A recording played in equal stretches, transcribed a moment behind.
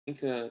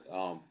think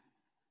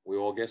we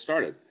will get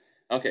started.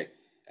 Okay.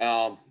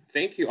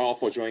 Thank you all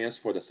for joining us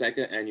for the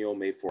second annual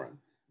MayForum.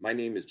 My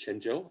name is Chen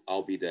Zhou.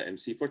 I'll be the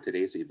MC for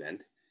today's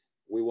event.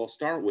 We will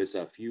start with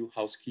a few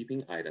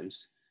housekeeping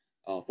items.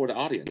 For the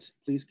audience,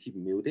 please keep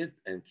muted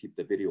and keep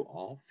the video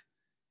off.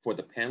 For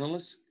the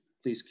panelists,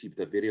 please keep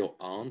the video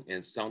on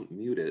and sound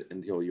muted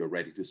until you're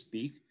ready to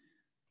speak.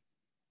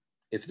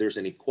 If there's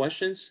any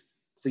questions,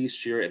 please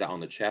share it on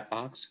the chat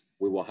box.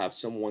 We will have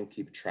someone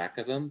keep track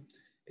of them.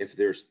 If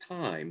there's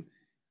time,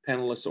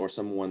 panelists or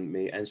someone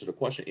may answer the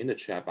question in the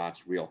chat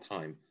box real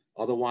time.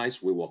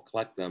 Otherwise, we will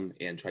collect them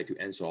and try to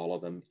answer all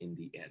of them in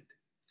the end.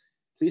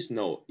 Please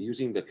note,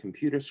 using the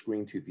computer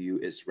screen to view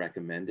is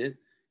recommended.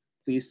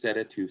 Please set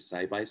it to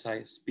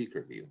side-by-side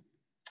speaker view.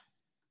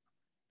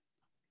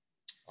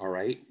 All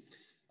right.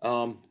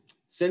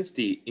 Since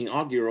the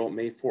inaugural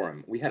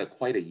MayForum, we had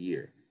quite a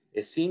year.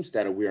 It seems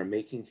that we are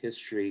making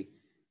history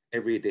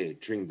every day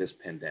during this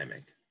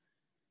pandemic.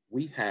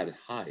 We had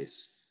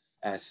highs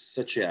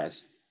such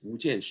as Wu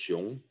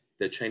Jianxiong,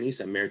 the Chinese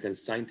American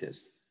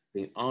scientist,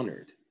 being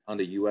honored on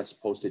the US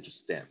postage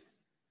stamp.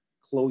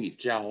 Chloe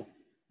Zhao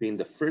being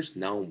the first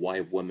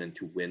non-white woman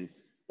to win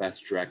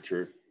Best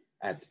Director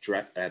at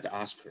the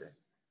Oscar.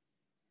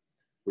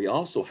 We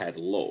also had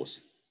lows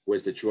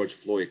with the George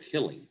Floyd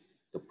killing,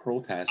 the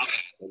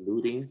protests, the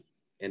looting,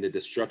 and the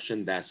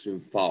destruction that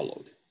soon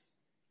followed.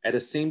 At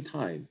the same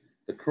time,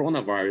 the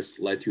coronavirus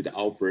led to the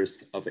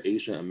outburst of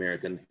Asian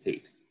American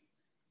hate.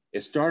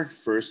 It started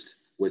first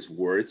with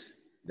words,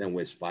 then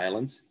with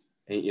violence,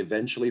 and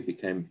eventually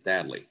became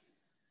deadly.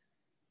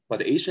 But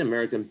the Asian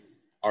American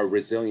are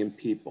resilient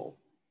people,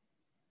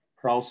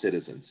 proud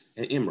citizens,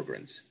 and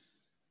immigrants.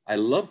 I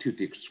love to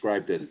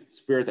describe the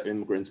spirit of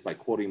immigrants by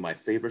quoting my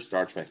favorite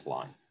Star Trek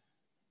line: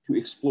 to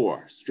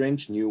explore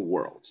strange new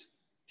worlds,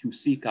 to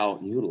seek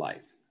out new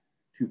life,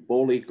 to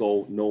boldly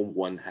go no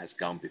one has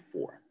gone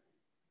before.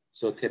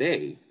 So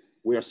today,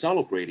 we are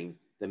celebrating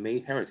the May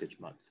Heritage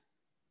Month.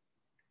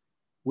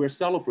 We're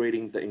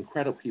celebrating the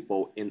incredible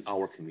people in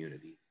our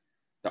community,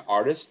 the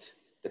artists,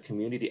 the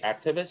community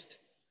activists,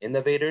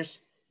 innovators,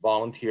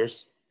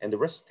 volunteers, and the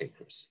risk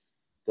takers.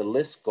 The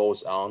list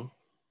goes on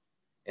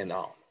and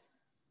on.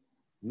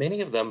 Many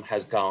of them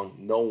has gone,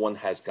 no one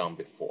has gone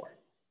before.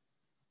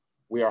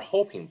 We are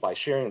hoping by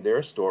sharing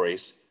their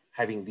stories,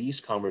 having these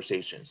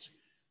conversations,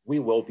 we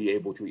will be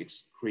able to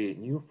create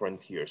new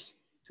frontiers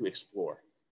to explore